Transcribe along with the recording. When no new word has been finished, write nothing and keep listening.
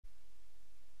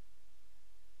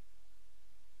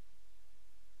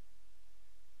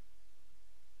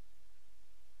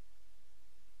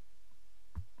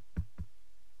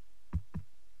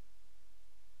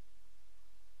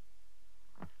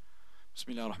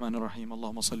بسم الله الرحمن الرحيم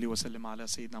اللهم صل وسلم على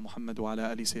سيدنا محمد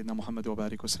وعلى آل سيدنا محمد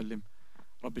وبارك وسلم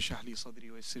رب اشرح لي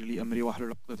صدري ويسر لي أمري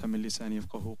واحلل عقدة من لساني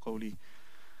يفقهوا قولي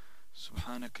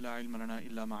سبحانك لا علم لنا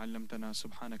إلا ما علمتنا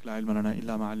سبحانك لا علم لنا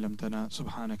إلا ما علمتنا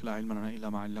سبحانك لا علم لنا إلا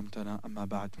ما علمتنا أما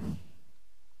بعد.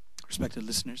 Respected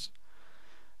listeners,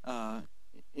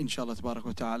 inshallah tabarak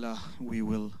wa ta'ala, we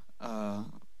will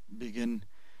begin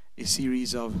a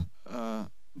series of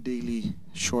daily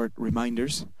short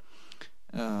reminders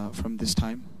from this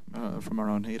time, from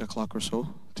around 8 o'clock or so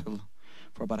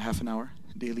for about half an hour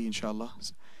daily, inshallah.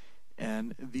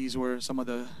 And these were some of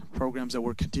the programs that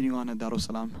were continuing on at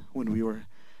Darussalam when we were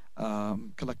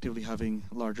collectively having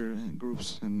larger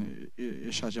groups and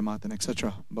Isha Jamaat and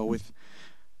etc. But with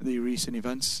the recent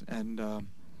events and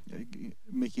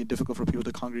making it difficult for people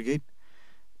to congregate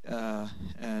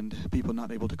and people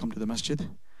not able to come to the masjid,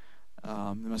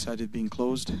 the masajid being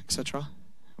closed, etc.,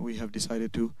 we have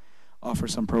decided to offer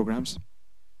some programs,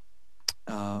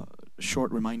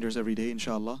 short reminders every day,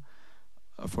 inshallah,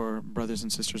 for brothers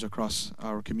and sisters across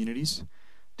our communities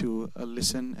to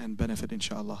listen and benefit,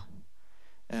 inshallah.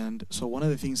 And so one of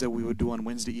the things that we would do on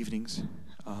Wednesday evenings,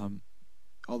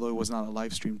 although it was not a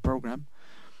live stream program,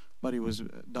 but it was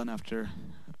done after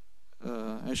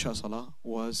Isha Salah,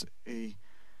 was a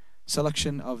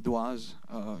selection of du'as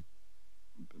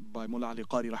by Mullah Ali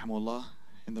Qari rahimahullah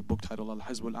in the book titled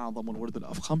Al-Hizb Al-A'zam Wal-Wird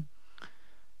Al-Afkham.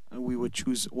 We would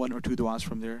choose one or two du'as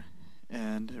from there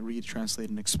and read, translate,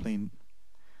 and explain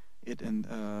it and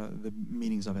the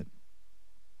meanings of it.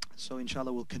 So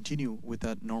inshallah we'll continue with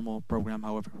that normal program.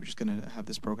 However, we're just going to have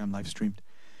this program live streamed.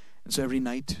 And so every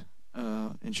night,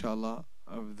 inshallah,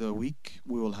 of the week,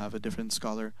 we will have a different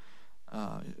scholar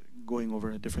going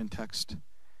over a different text.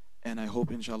 And I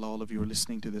hope, inshallah, all of you who are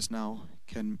listening to this now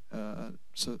can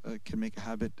make a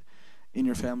habit in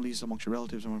your families, amongst your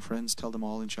relatives, among friends. Tell them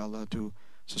all, inshallah, to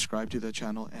subscribe to the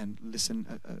channel and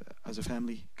listen as a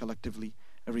family, collectively,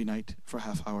 every night for a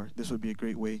half hour. This would be a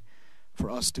great way for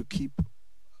us to keep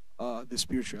the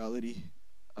spirituality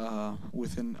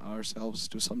within ourselves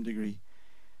to some degree.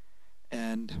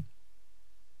 And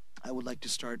I would like to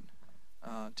start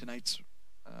tonight's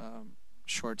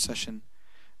short session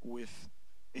with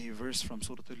a verse from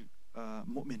Surah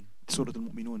Al-Mu'min, Surah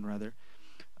Al-Mu'minun rather,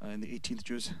 in the 18th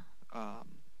juz,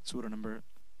 surah number,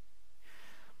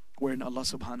 wherein Allah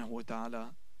subhanahu wa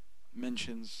ta'ala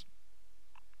mentions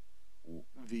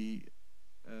the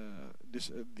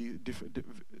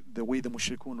way the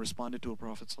mushrikun responded to the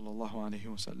Prophet sallallahu alaihi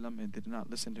wasallam and did not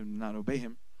listen to him, did not obey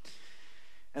him.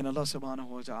 And Allah subhanahu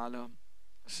wa ta'ala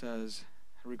says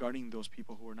regarding those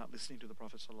people who are not listening to the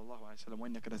Prophet sallallahu alaihi wasallam,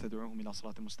 وَإِنَّكَ لَتَدْعُوهُمْ إِلَى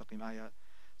صِرَاطٍ مُسْتَقِيمٍ, ayah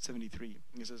 73.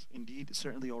 He says, indeed,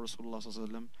 certainly, O Rasulullah sallallahu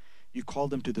alaihi wasallam, you call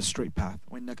them to the straight path.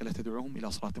 وَإِنَّكَ لَتَدْعُوهُمْ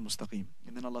إِلَى صِرَاطٍ مُسْتَقِيمٍ.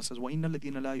 And then Allah says, وَإِنَّ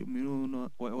الَّذِينَ لَا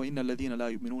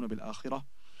يُؤْمِنُونَ بِالْآخِرَةِ,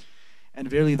 and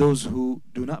verily those who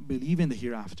do not believe in the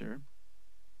hereafter,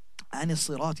 عَنِ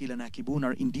الصِّرَاطِ لَنَاكِبُونَ,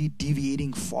 are indeed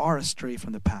deviating far astray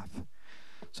from the path.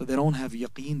 So they don't have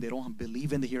yaqeen, they don't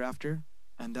believe in the hereafter,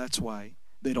 and that's why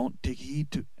they don't take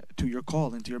heed to your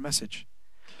call and to your message.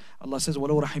 Allah says,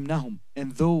 وَلَوْ رَحِمْنَاهُمْ,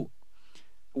 and though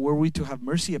were we to have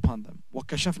mercy upon them,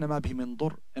 وَكَشَفْنَا مَا بِهِمْ مِنْ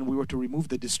ضُرٍّ, and we were to remove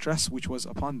the distress which was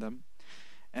upon them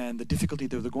and the difficulty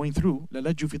that they're going through,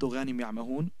 لَلَجُّوا فِي طُغْيَانِهِمْ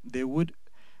يَعْمَهُونَ, they would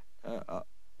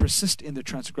persist in their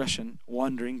transgression,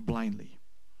 wandering blindly.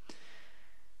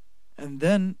 And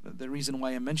then the reason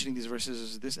why I'm mentioning these verses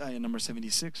is this ayah number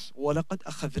 76. وَلَقَدْ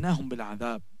أَخَذْنَاهُمْ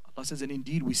بِالْعَذَابِ. Allah says, and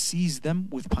indeed we seized them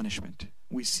with punishment.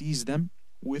 We seized them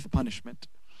with punishment.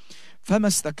 فَمَا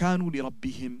اسْتَكَانُوا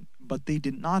لِرَبِّهِمْ, but they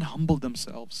did not humble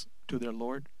themselves to their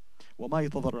Lord. وَمَا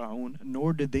يَتَضَرَّعُونَ,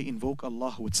 nor did they invoke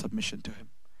Allah with submission to Him.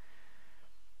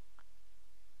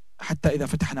 حَتَّى إِذَا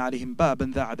فَتَحْنَا عَلَيْهِمْ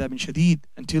بَابًا ذَا عَذَابٍ شَدِيدٍ,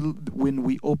 until when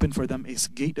we open for them a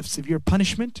gate of severe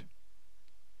punishment.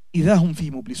 إِذَا هُمْ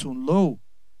فِي مُبْلِسُونَ, lo,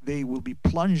 they will be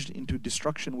plunged into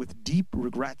destruction with deep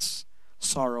regrets,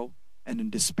 sorrow, and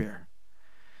in despair.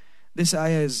 This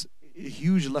ayah is a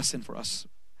huge lesson for us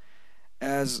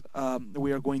as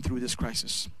we are going through this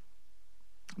crisis.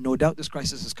 No doubt this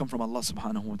crisis has come from Allah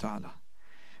subhanahu wa ta'ala.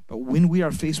 But when we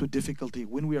are faced with difficulty,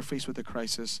 when we are faced with a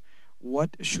crisis,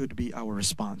 what should be our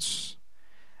response?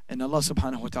 And Allah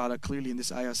subhanahu wa ta'ala clearly in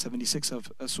this ayah 76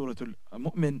 of Surah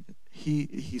Al-Mu'min,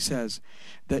 He says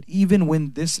that even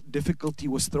when this difficulty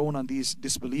was thrown on these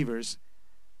disbelievers,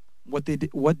 what did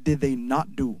they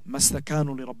not do?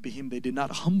 مَسْتَكَانُوا لِرَبِّهِمْ, they did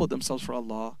not humble themselves for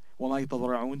Allah. وَمَا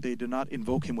يَتَضَرَّعُونَ, they do not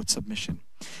invoke Him with submission.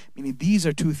 Meaning these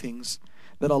are two things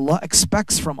that Allah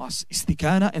expects from us.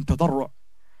 Istikana and tadarru'.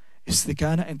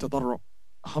 Istikana and tadarru'.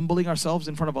 Humbling ourselves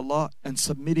in front of Allah and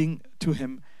submitting to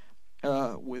Him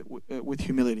with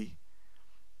humility.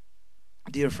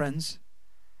 dear friends,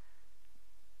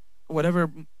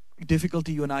 whatever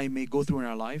difficulty you and I may go through in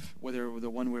our life, whether the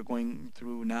one we're going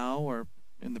through now or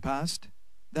in the past,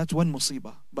 that's one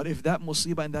musibah. But if that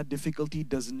musibah and that difficulty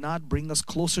does not bring us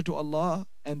closer to Allah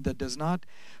and that does not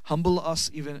humble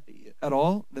us even at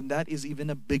all, then that is even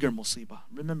a bigger musibah.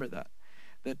 Remember that.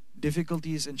 That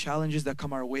difficulties and challenges that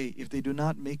come our way, if they do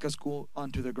not make us go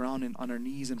onto the ground and on our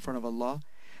knees in front of Allah,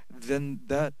 then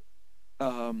that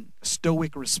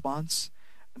stoic response,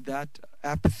 that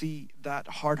apathy, that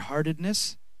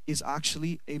hard-heartedness is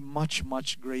actually a much,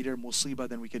 much greater musibah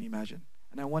than we can imagine.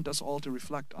 And I want us all to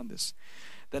reflect on this.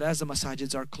 That as the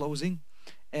masajids are closing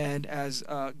and as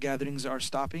gatherings are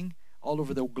stopping all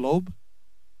over the globe,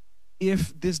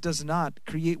 if this does not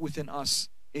create within us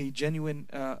a genuine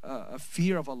a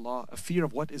fear of Allah, a fear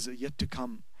of what is yet to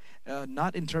come,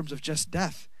 not in terms of just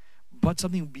death, but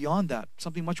something beyond that,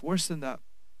 something much worse than that,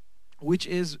 which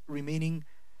is remaining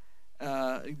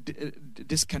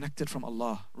disconnected from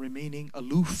Allah, remaining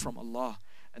aloof from Allah,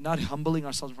 and not humbling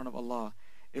ourselves in front of Allah.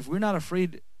 If we're not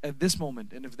afraid at this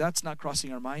moment, and if that's not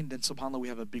crossing our mind, then subhanAllah, we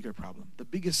have a bigger problem. The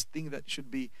biggest thing that should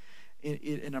be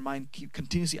in our mind, keep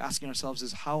continuously asking ourselves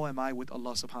is, how am I with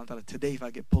Allah subhanahu wa ta'ala today? If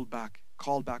I get pulled back,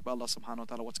 called back by Allah subhanahu wa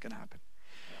ta'ala, what's going to happen?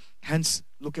 Hence,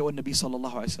 look at what Nabi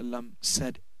sallallahu alayhi wa sallam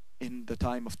said in the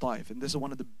time of Ta'if. And this is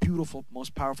one of the beautiful,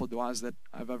 most powerful du'as that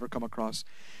I've ever come across.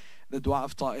 The dua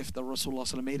of Ta'if that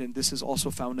Rasulullah made, and this is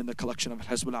also found in the collection of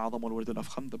Al-Hizb Al-A'zam Wal-Wird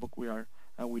Al-Afkham, the book we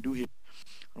do here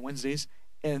on Wednesdays.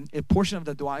 And a portion of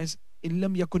the dua is, إِن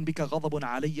لَمْ يَكُنْ بِكَ غَضَبٌ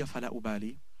عَلَيَّ فَلَا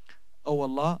أُبَالِي. Oh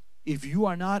Allah, if you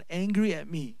are not angry at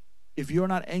me, if you're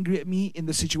not angry at me in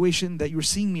the situation that you're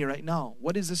seeing me right now,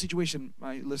 what is the situation,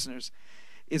 my listeners?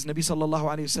 Is Nabi sallallahu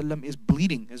alayhi wasallam is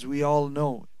bleeding, as we all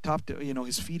know. Top to,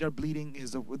 his feet are bleeding,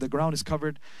 the ground is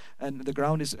covered, and the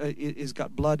ground is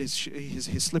got blood.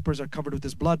 His slippers are covered with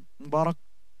his blood, Mubarak,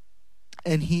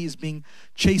 and he is being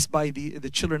chased by the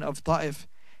children of Ta'if.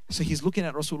 So he's looking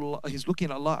at Rasulullah, he's looking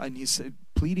at Allah, and he's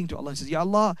pleading to Allah. He says, Ya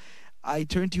Allah, I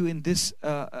turn to you in this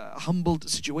humbled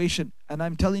situation, and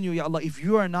I'm telling you, Ya Allah, if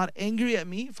you are not angry at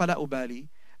me, فَلَا أُبَالِي,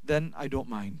 then I don't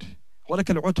mind. وَلَكَ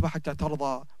الْعُتْبَ حَتَّى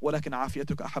تَرْضَى وَلَكِنْ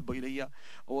عَافِيَتُكَ أَحَبُّ إِلَيَّ.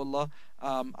 Oh Allah,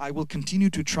 I will continue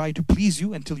to try to please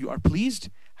you until you are pleased.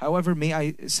 However, may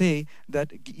I say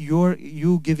that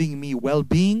you giving me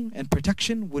well-being and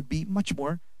protection would be much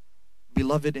more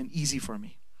beloved and easy for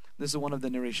me. This is one of the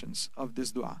narrations of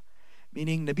this dua.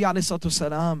 Meaning, Nabi alayhi salatu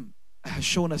salam has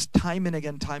shown us time and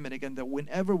again that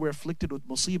whenever we're afflicted with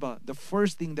musibah, the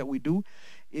first thing that we do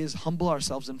is humble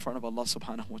ourselves in front of Allah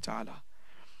subhanahu wa ta'ala.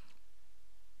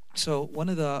 So one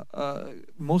of the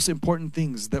most important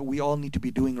things that we all need to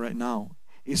be doing right now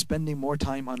is spending more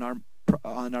time on our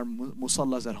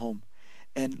musallas at home,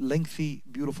 and lengthy,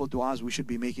 beautiful du'as we should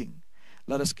be making.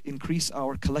 Let us increase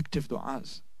our collective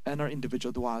du'as and our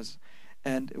individual du'as.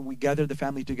 And we gather the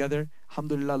family together.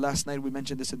 Alhamdulillah, last night we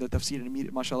mentioned this in the tafsir,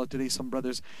 and mashallah, today some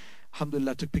brothers,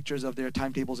 alhamdulillah, took pictures of their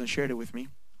timetables and shared it with me,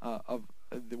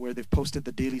 where they've posted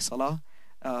the daily salah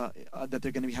that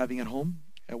they're going to be having at home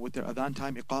with their adhan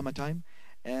time, iqamah time,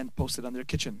 and posted on their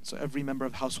kitchen. So every member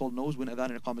of the household knows when adhan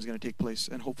and iqamah is going to take place.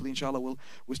 And hopefully, inshallah, we'll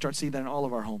start seeing that in all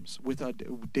of our homes with a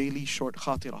daily short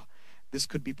khatira. This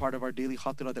could be part of our daily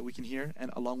khatira that we can hear, and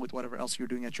along with whatever else you're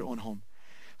doing at your own home.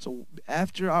 So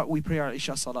after we pray our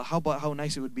Isha Salah, how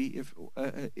nice it would be if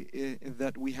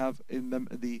that we have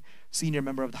the senior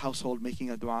member of the household making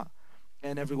a dua,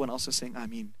 and everyone else is saying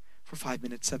Ameen for 5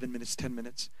 minutes, 7 minutes, 10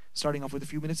 minutes, starting off with a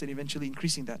few minutes and eventually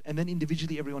increasing that. And then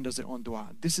individually everyone does their own dua.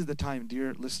 This is the time,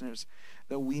 dear listeners,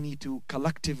 that we need to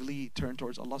collectively turn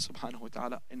towards Allah subhanahu wa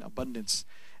ta'ala in abundance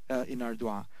in our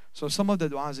dua. So some of the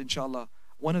duas, inshallah,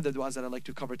 one of the duas that I'd like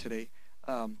to cover today,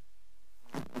 we'll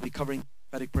be covering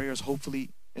prophetic prayers.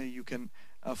 Hopefully you can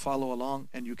follow along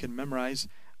and you can memorize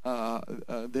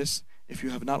this. If you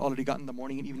have not already gotten the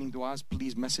morning and evening du'as,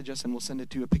 please message us and we'll send it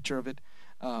to you, a picture of it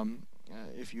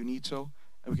if you need so.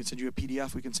 We can send you a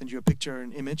PDF, we can send you a picture,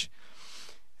 an image,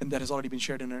 and that has already been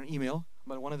shared in our email.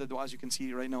 But one of the du'as you can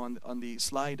see right now on the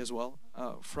slide as well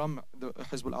from the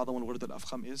Hizb Al-A'zam Wal-Wird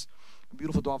Al-Afkham is a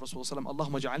beautiful dua of Rasulullah.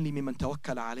 Allahumma ja'alni mimman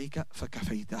tawakkala alayka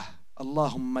fakafaytah.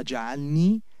 Allahumma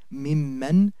ja'alni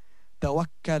mimman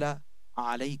tawakkala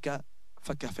alayka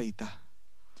fakafaytah.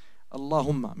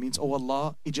 Allahumma means, oh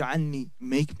Allah, ij'alni,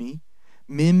 make me,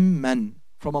 mimman,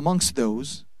 from amongst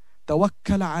those,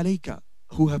 tawakkala alayka,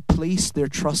 who have placed their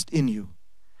trust in you,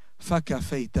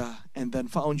 fakafaytah, and then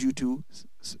found you to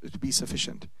be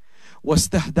sufficient,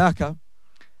 wastahdaka,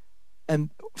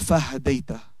 and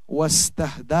fahadayta,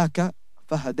 wastahdaka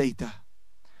fahadayta,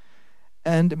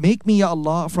 and make me, Ya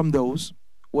Allah, from those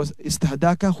was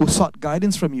istahdaka, who sought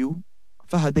guidance from you,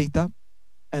 fahadayta,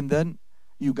 and then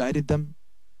you guided them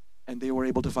and they were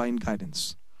able to find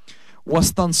guidance.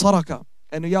 وَاسْتَنْصَرَكَ,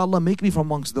 and Ya Allah, make me from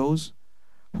amongst those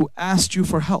who asked you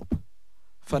for help.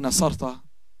 فَنَصَرْتَ,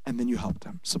 and then you helped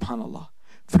them. Subhanallah.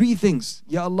 Three things.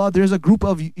 Ya Allah, there's a group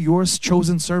of yours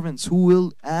chosen servants who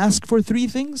will ask for three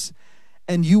things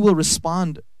and you will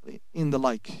respond in the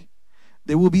like.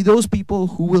 There will be those people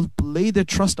who will lay their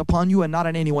trust upon you and not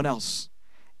on anyone else.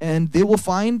 And they will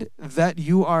find that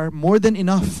you are more than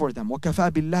enough for them. وَكَفَى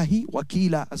بِاللَّهِ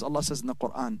وَكِيلًا, as Allah says in the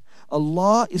Quran.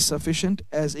 Allah is sufficient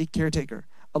as a caretaker.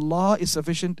 Allah is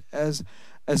sufficient as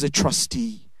a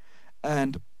trustee.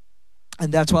 And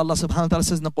that's why Allah subhanahu wa ta'ala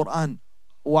says in the Quran,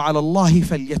 وَعَلَى اللَّهِ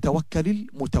فَلْيَتَوَكَّلِ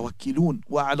الْمُتَوَكِّلُونَ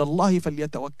وَعَلَى اللَّهِ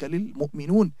فَلْيَتَوَكَّلِ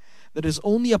الْمُؤْمِنُونَ. That is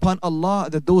only upon Allah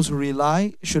that those who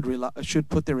rely should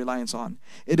put their reliance on.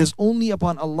 It is only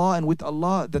upon Allah and with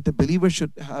Allah that the believer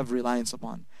should have reliance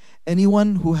upon.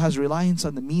 Anyone who has reliance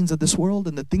on the means of this world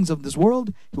and the things of this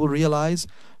world, he will realize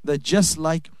that just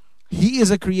like he is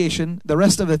a creation, the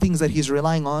rest of the things that he's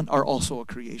relying on are also a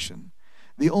creation.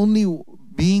 The only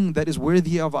being that is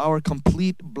worthy of our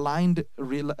complete blind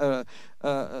relying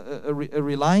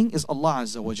is Allah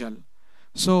Azza wa Jal.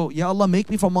 So, Ya Allah, make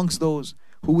me from amongst those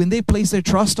who, when they place their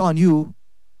trust on you,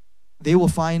 they will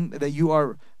find that you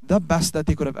are the best that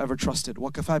they could have ever trusted.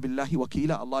 وَكَفَى بِاللَّهِ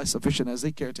وَكِيلًا, Allah is sufficient as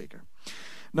a caretaker.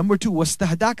 Number two,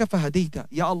 وَاسْتَهْدَاكَ فَهَدَيْتَ.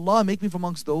 Ya Allah, make me from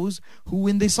amongst those who,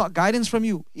 when they sought guidance from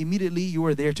you, immediately you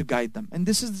were there to guide them. And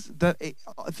this is the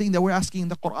thing that we're asking in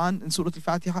the Quran, in Surah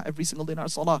Al-Fatiha, every single day in our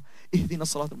salah. اهدنا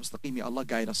الصراط المستقيم. Ya Allah,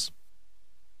 guide us.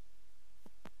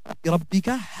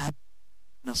 رَبِّكَ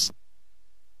هَدْنَا.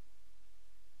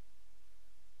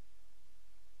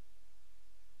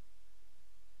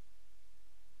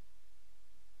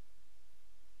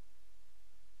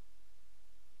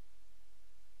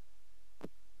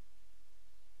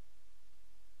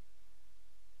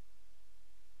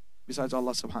 Besides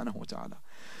Allah subhanahu wa ta'ala.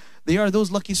 They are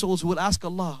those lucky souls who will ask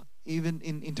Allah, even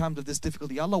in times of this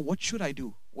difficulty, Allah, what should I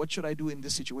do? What should I do in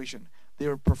this situation? They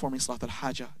are performing Salat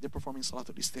al-Hajjah. They're performing Salat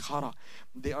al-Istikhara.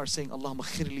 They are saying, Allahumma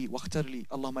khirli wa akhtarli.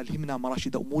 Allahumma alhimna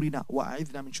marashida umurina wa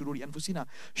a'idhna min shururi anfusina.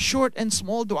 Short and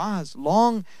small du'as.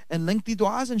 Long and lengthy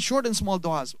du'as and short and small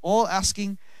du'as. All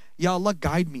asking, Ya Allah,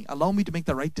 guide me. Allow me to make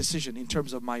the right decision in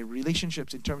terms of my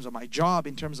relationships, in terms of my job,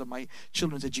 in terms of my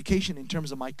children's education, in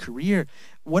terms of my career.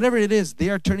 Whatever it is, they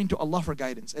are turning to Allah for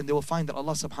guidance. And they will find that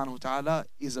Allah subhanahu wa ta'ala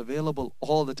is available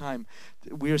all the time.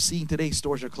 We are seeing today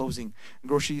stores are closing.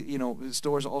 Grocery,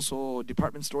 stores also,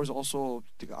 department stores also,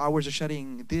 hours are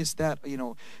shutting, this, that,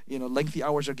 lengthy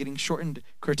hours are getting shortened,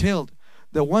 curtailed.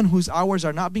 The one whose hours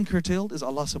are not being curtailed is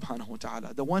Allah subhanahu wa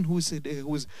ta'ala. The one who's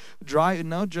dry,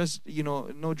 not just,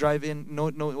 no drive in,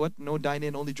 no dine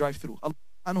in, only drive through. Allah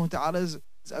subhanahu wa ta'ala is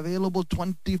available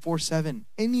 24/7.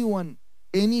 Anyone,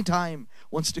 anytime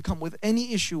wants to come with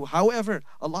any issue. However,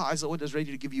 Allah Azza wa Jalla is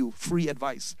ready to give you free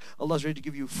advice. Allah is ready to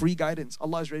give you free guidance.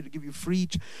 Allah is ready to give you free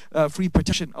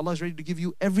protection. Allah is ready to give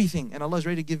you everything. And Allah is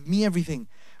ready to give me everything.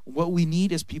 What we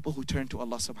need is people who turn to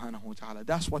Allah subhanahu wa ta'ala.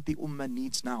 That's what the ummah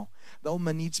needs now. The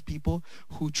ummah needs people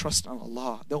who trust on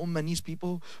Allah. The ummah needs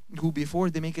people who, before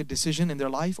they make a decision in their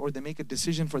life or they make a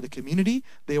decision for the community,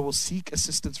 they will seek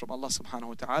assistance from Allah subhanahu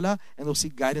wa ta'ala and they'll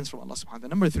seek guidance from Allah subhanahu wa ta'ala.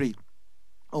 Number three,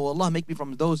 oh Allah, make me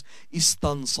from those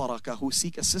istansaraka, who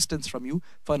seek assistance from you,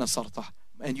 fanasartah,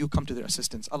 and you come to their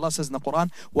assistance. Allah says in the Quran,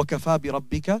 وَكَفَى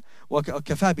بِرَبِّكَ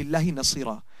وَكَفَى بِاللَّهِ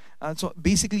نَصِيرًا. So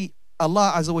basically,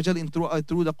 Allah Azza wa Jal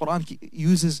through the Quran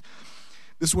uses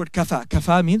this word kafa.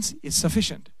 Kafa means it's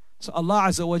sufficient. So Allah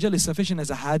Azza wa Jal is sufficient as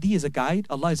a hadi, as a guide.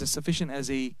 Allah is sufficient as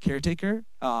a caretaker,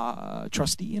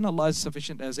 trustee, and Allah is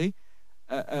sufficient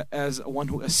as one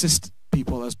who assists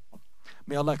people as well.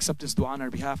 May Allah accept this dua on our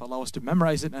behalf. Allow us to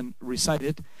memorize it and recite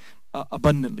it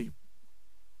abundantly.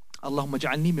 Allahumma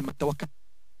ja'alni mimman tawakkal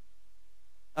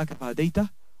fahadayta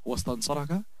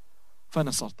wastansaraka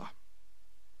fanasarta.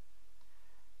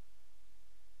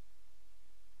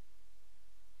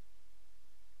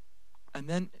 And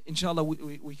then, inshallah,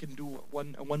 we can do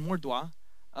one more dua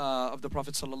of the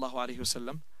Prophet sallallahu alaihi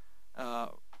wasallam.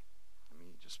 Let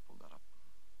me just pull that up.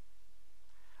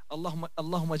 Allahumma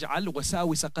ja'al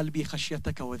wasawisa qalbi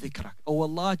khashyataka wa dhikrak. Oh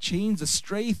Allah, change the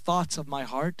stray thoughts of my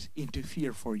heart into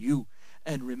fear for you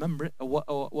and wa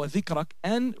dhikrak,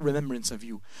 and remembrance of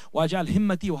you. Waj'al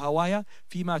himmati wa hawaya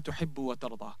fima tuhibbu wa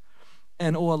tarda.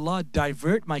 And oh Allah,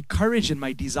 divert my courage and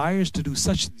my desires to do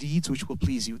such deeds which will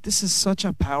please you. This is such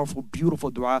a powerful, beautiful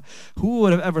dua. Who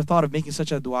would have ever thought of making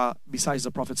such a dua besides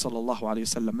the Prophet sallallahu alaihi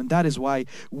wasallam? And that is why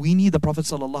we need the Prophet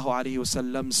sallallahu alaihi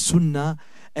wasallam's sunnah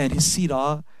and his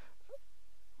seerah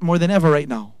more than ever right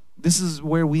now. This is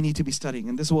where we need to be studying,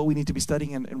 and this is what we need to be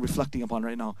studying and reflecting upon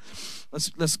right now.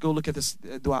 Let's go look at this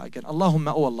dua again.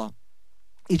 Allahumma, oh Allah,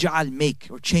 ij'al, make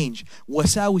or change,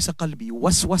 wasawis qalbi.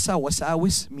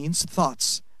 Wasawis means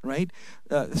thoughts, right?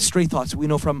 Stray thoughts. We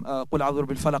know from قل أعوذ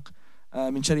برب الفلق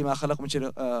من شر ما خلق من شر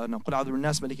قل أعوذ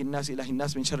بالناس ملك الناس إله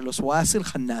الناس من شر الوسواس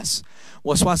الخناس.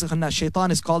 Waswas al-khannas.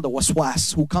 Shaitan is called the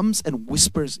waswas, who comes and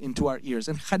whispers into our ears.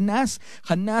 And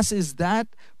khannas is that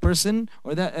person,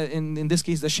 or that in this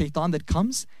case the shaitan that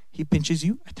comes, he pinches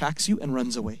you, attacks you, and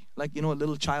runs away. Like, you know, a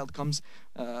little child comes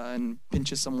and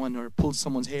pinches someone or pulls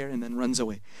someone's hair and then runs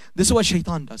away. This is what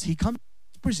shaitan does. He comes,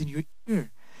 whispers in your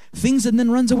ear things, and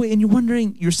then runs away, and you're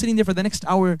wondering, you're sitting there for the next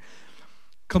hour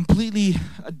completely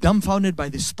dumbfounded by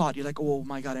this thought. You're like, oh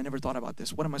my God, I never thought about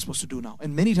this. What am I supposed to do now?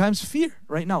 And many times fear,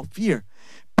 right now, fear.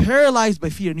 Paralyzed by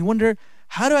fear. And you wonder,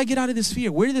 how do I get out of this fear?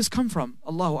 Where did this come from?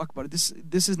 Allahu Akbar. This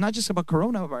is not just about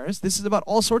coronavirus. This is about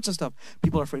all sorts of stuff.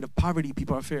 People are afraid of poverty.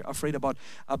 People are afraid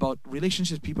about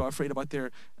relationships. People are afraid about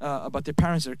their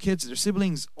parents, their kids, their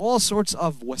siblings. All sorts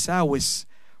of wasawis.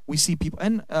 We see people,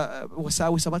 and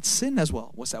wasawis about sin as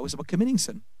well. Wasawis about committing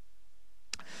sin.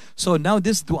 So now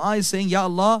this dua is saying, Ya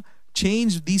Allah,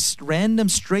 change these random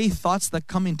stray thoughts that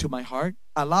come into my heart.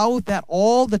 Allow that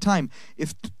all the time.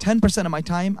 If 10% of my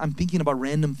time I'm thinking about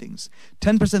random things,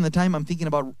 10% of the time I'm thinking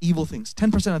about evil things,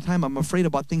 10% of the time I'm afraid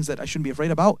about things that I shouldn't be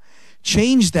afraid about,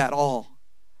 change that all.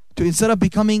 To instead of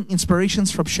becoming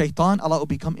inspirations from shaitan, allow it to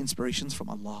become inspirations from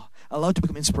Allah. Allow it to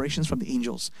become inspirations from the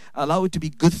angels. Allow it to be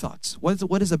good thoughts.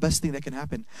 What is the best thing that can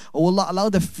happen? Oh Allah, allow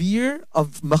the fear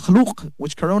of makhluk,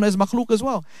 which corona is makhluk as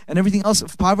well, and everything else,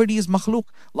 if poverty is makhluk,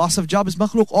 loss of job is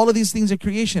makhluk, all of these things are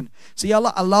creation. So Ya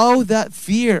Allah, allow that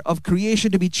fear of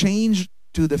creation to be changed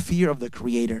to the fear of the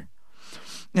Creator.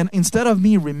 And instead of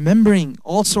me remembering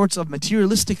all sorts of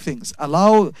materialistic things,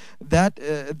 allow that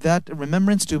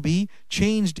remembrance to be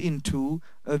changed into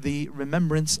the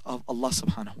remembrance of Allah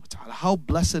subhanahu wa ta'ala. How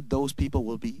blessed those people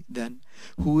will be then,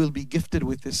 who will be gifted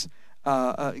with this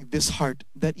heart,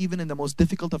 that even in the most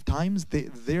difficult of times,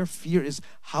 their fear is,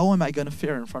 how am I going to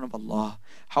fare in front of Allah?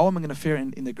 How am I going to fare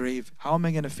in the grave? How am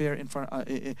I going to fare in front of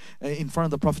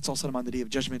the Prophet sallallahu alaihi wasallam on the Day of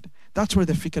Judgment? That's where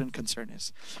their fikr and concern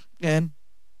is. And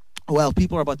while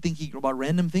people are thinking about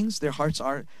random things, their hearts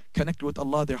are connected with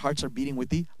Allah. Their hearts are beating with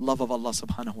the love of Allah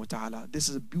subhanahu wa ta'ala. This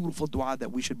is a beautiful dua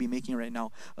that we should be making right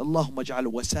now. Allahumma ja'al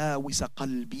wasawisa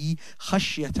qalbi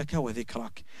khashyataka wa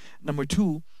dhikrak. Number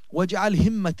 2, waj'al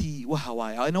himmati wa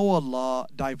hawaya. I know Allah,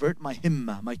 divert my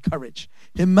himma, my courage.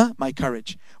 Himma, my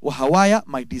courage. Wa hawaya,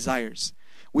 my desires.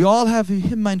 We all have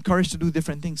himma and courage to do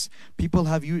different things. People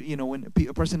have, when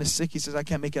a person is sick, he says, I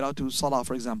can't make it out to salah,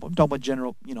 for example. I'm talking about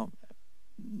general,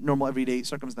 normal everyday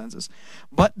circumstances.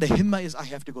 But the himma is, I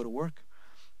have to go to work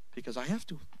because I have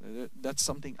to. That's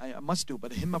something I must do. But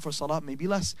the himma for salah may be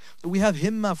less. So we have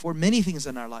himma for many things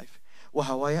in our life.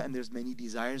 Wahawaya, and there's many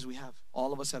desires we have.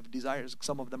 All of us have desires.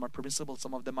 Some of them are permissible,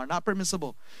 some of them are not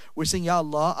permissible. We're saying, Ya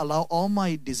Allah, allow all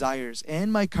my desires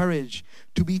and my courage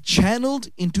to be channeled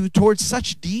towards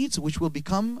such deeds which will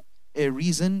become a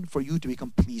reason for you to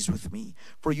become pleased with me,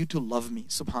 for you to love me,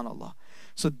 subhanallah.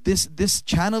 So this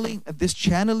channeling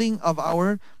of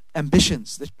our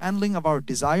ambitions, the channeling of our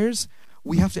desires,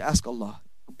 we have to ask Allah.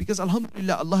 Because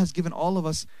alhamdulillah, Allah has given all of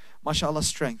us, mashallah,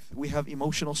 strength. We have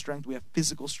emotional strength, we have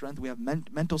physical strength, we have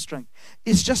mental strength.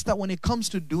 It's just that when it comes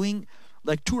to doing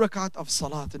like 2 rakat of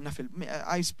salat and nafil,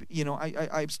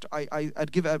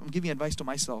 I'm giving advice to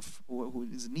myself, who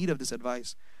is in need of this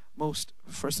advice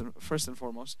first and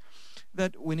foremost,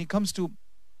 that when it comes to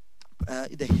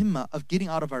the himma of getting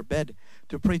out of our bed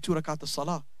to pray 2 rakat of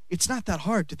salah, it's not that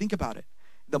hard to think about it.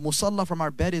 The musalla from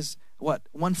our bed is what,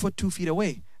 1 foot 2 feet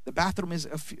away. The bathroom is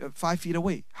 5 feet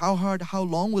away. How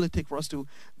long will it take for us to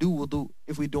do wudu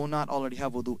if we do not already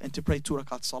have wudu, and to pray 2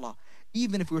 rakat salah?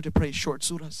 Even if we were to pray short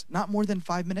surahs, not more than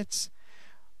 5 minutes.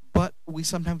 But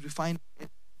sometimes we find it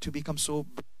to become so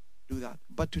do that.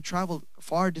 But to travel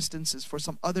far distances for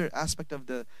some other aspect of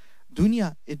the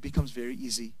dunya, it becomes very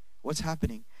easy. What's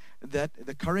happening? That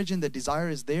the courage and the desire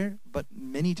is there, but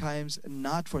many times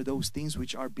not for those things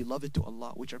which are beloved to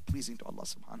Allah, which are pleasing to Allah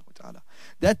subhanahu wa ta'ala.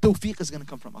 That tawfiq is going to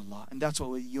come from Allah, and that's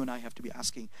what you and I have to be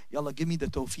asking. Ya Allah, give me the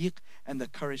tawfiq and the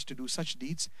courage to do such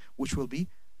deeds which will be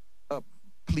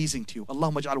pleasing to you.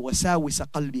 Allahumma ja'al wasawisa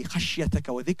qalbi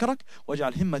khashyataka wa dhikrak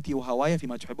waj'al himmati wa hawaya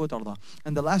fima tuhibbu wa tarda.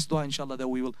 And the last dua inshallah that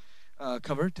we will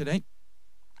cover today,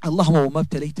 Allahumma wa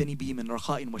mabtalaytani bi min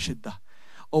rakha'in wa shiddah.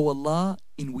 Oh Allah,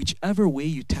 in whichever way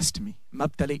you test me,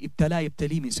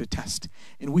 ibtali means to test.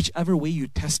 In whichever way you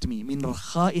test me, min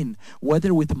rakha'in,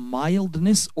 whether with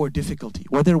mildness or difficulty,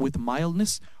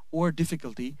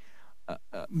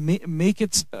 make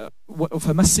it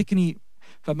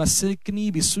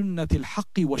فمسكني بسنة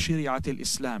الحق وشريعة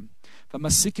الإسلام.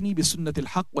 فمسكني بسنة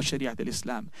الحق وشريعة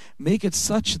الإسلام. Make it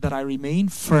such that I remain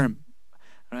firm,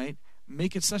 right?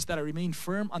 Make it such that I remain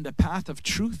firm on the path of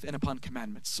truth and upon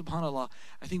commandments. SubhanAllah.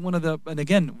 I think one of the, and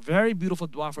again, very beautiful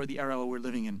dua for the era we're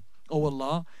living in. Oh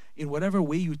Allah, in whatever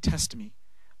way you test me,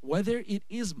 whether it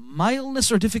is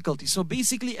mildness or difficulty. So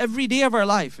basically every day of our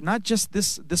life, not just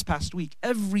this past week,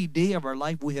 every day of our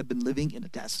life we have been living in a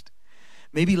test.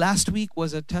 Maybe last week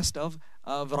was a test of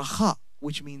raha,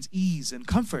 which means ease and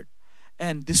comfort.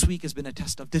 And this week has been a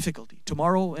test of difficulty.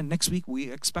 Tomorrow and next week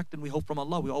we expect and we hope from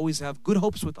Allah. We always have good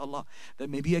hopes with Allah that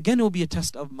maybe again it will be a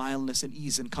test of mildness and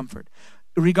ease and comfort.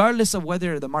 Regardless of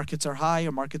whether the markets are high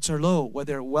or markets are low,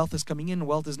 whether wealth is coming in,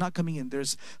 wealth is not coming in,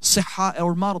 there's siha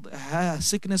or marad,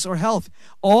 sickness or health.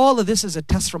 All of this is a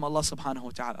test from Allah subhanahu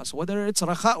wa ta'ala. So whether it's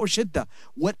rakha or shiddah,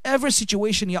 whatever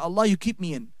situation, Ya Allah, you keep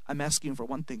me in, I'm asking for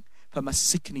one thing.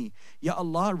 فَمَسِّكْنِي. Ya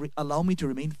Allah, allow me to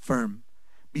remain firm.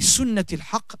 بِسُنَّةِ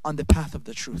الْحَقِّ, on the path of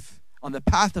the truth. On the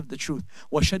path of the truth.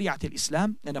 وَشَرِيعَةِ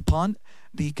الْإِسْلَامِ, and upon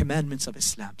the commandments of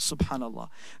Islam. Subhanallah.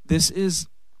 This is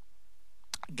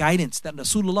guidance that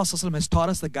Rasulullah has taught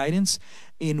us, the guidance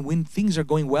in when things are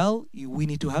going well, we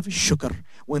need to have shukr.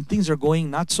 When things are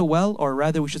going not so well, or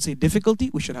rather we should say difficulty,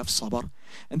 we should have sabr.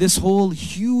 And this whole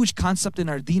huge concept in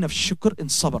our deen of shukr and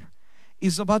sabr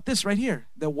is about this right here,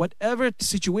 that whatever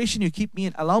situation you keep me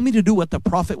in, allow me to do what the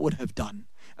Prophet would have done.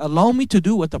 Allow me to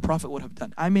do what the Prophet would have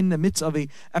done. I'm in the midst of a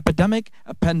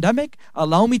pandemic.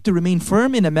 Allow me to remain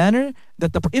firm in a manner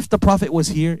that if the Prophet was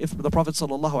here, if the Prophet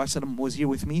ﷺ was here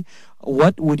with me,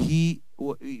 what would he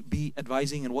be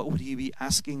advising and what would he be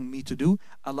asking me to do?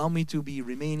 Allow me to be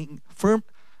remaining firm.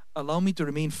 Allow me to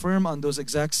remain firm on those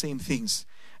exact same things.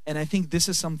 And I think this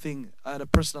is something at a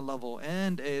personal level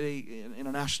and at an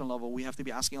international level we have to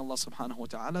be asking Allah subhanahu wa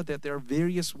ta'ala, that there are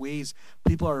various ways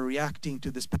people are reacting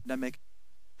to this pandemic,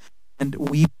 and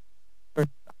we with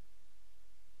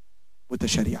the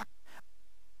Sharia.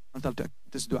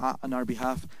 This dua on our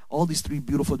behalf, all these three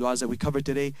beautiful duas that we covered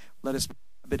today, let us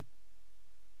a bit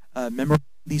memorize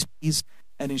these please.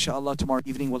 And inshallah tomorrow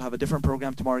evening we'll have a different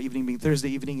program. Tomorrow evening being Thursday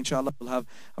evening, inshallah we'll have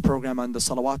a program on the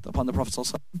salawat upon the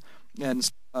Prophet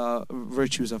and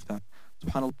virtues of that.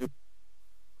 Subhanallah.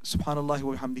 Subhanallah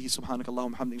wa bihamdihi,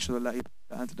 subhanakallahumma hamdika, ashhadu an la ilaha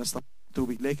illa anta, nastaghfiruka wa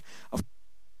natubu ilayk.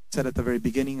 Said at the very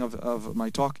beginning of my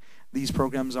talk, these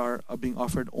programs are being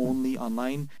offered only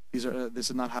online. This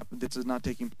is not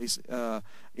taking place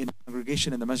in a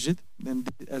congregation in the masjid. And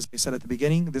as I said at the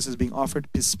beginning, this is being offered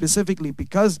specifically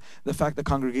because the fact that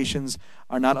congregations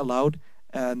are not allowed,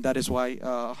 and that is why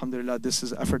alhamdulillah, this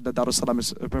is effort that Darus Salam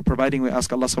is providing. We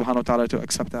ask Allah subhanahu wa ta'ala to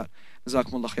accept that.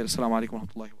 Jazakumullah khair. Assalamu alaikum wa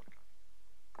rahmatullahi wa barakatuh.